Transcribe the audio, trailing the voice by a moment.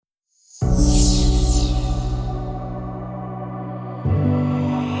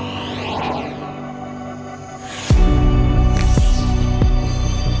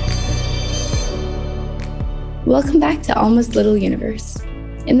Welcome back to Alma's Little Universe.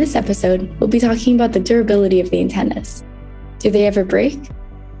 In this episode, we'll be talking about the durability of the antennas. Do they ever break?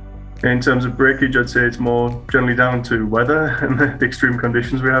 In terms of breakage, I'd say it's more generally down to weather and the extreme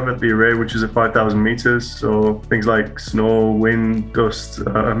conditions we have at the array, which is at 5,000 meters. So things like snow, wind, dust,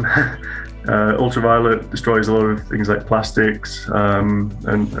 ultraviolet destroys a lot of things like plastics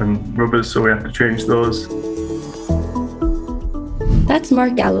and rubbers, so we have to change those. That's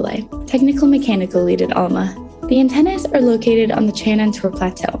Mark Galilee, technical mechanical lead at ALMA. The antennas are located on the Chenantour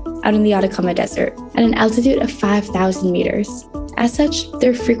Plateau, out in the Atacama Desert, at an altitude of 5,000 meters. As such,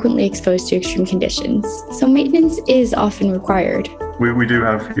 they're frequently exposed to extreme conditions, so maintenance is often required. We do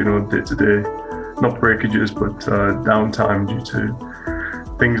have, day-to-day, not breakages, but downtime due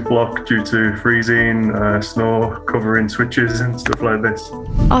to things blocked due to freezing, snow covering switches and stuff like this.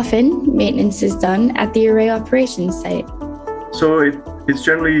 Often, maintenance is done at the array operations site. So it's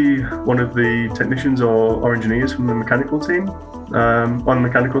generally one of the technicians or engineers from the mechanical team. On the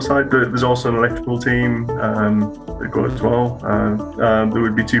mechanical side, there's also an electrical team that go as well. There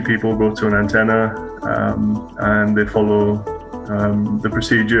would be two people go to an antenna and they follow the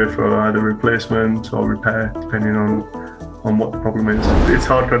procedure for either replacement or repair, depending on what the problem is. It's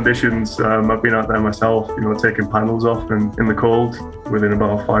hard conditions. I've been out there myself, taking panels off and in the cold. Within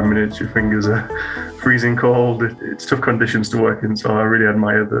about 5 minutes, your fingers are freezing cold. It's tough conditions to work in, so I really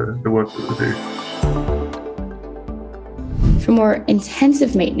admire the work that they do. For more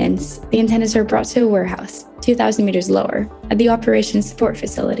intensive maintenance, the antennas are brought to a warehouse, 2,000 meters lower, at the operations support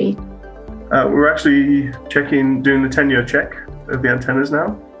facility. We're actually doing the 10-year check of the antennas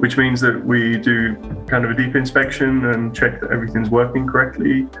now, which means that we do kind of a deep inspection and check that everything's working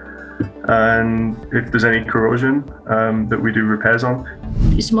correctly. And if there's any corrosion, that we do repairs on.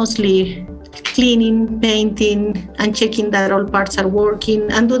 It's mostly cleaning, painting, and checking that all parts are working,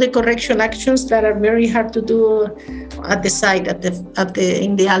 and do the correction actions that are very hard to do at the site,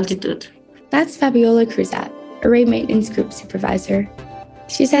 in the altitude. That's Fabiola Cruzat, Array Maintenance Group Supervisor.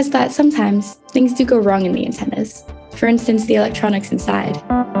 She says that sometimes things do go wrong in the antennas. For instance, the electronics inside.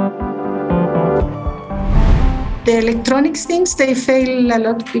 The electronics things, they fail a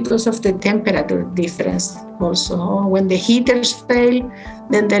lot because of the temperature difference also. When the heaters fail,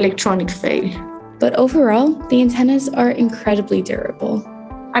 then the electronics fail. But overall, the antennas are incredibly durable.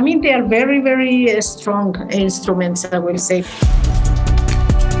 They are very, very strong instruments, I will say.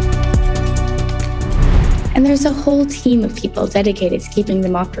 And there's a whole team of people dedicated to keeping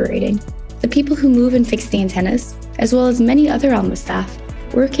them operating. The people who move and fix the antennas, as well as many other ALMA staff,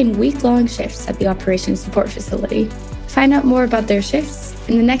 work in week-long shifts at the operations support facility. Find out more about their shifts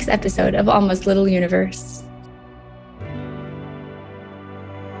in the next episode of Alma's Little Universe.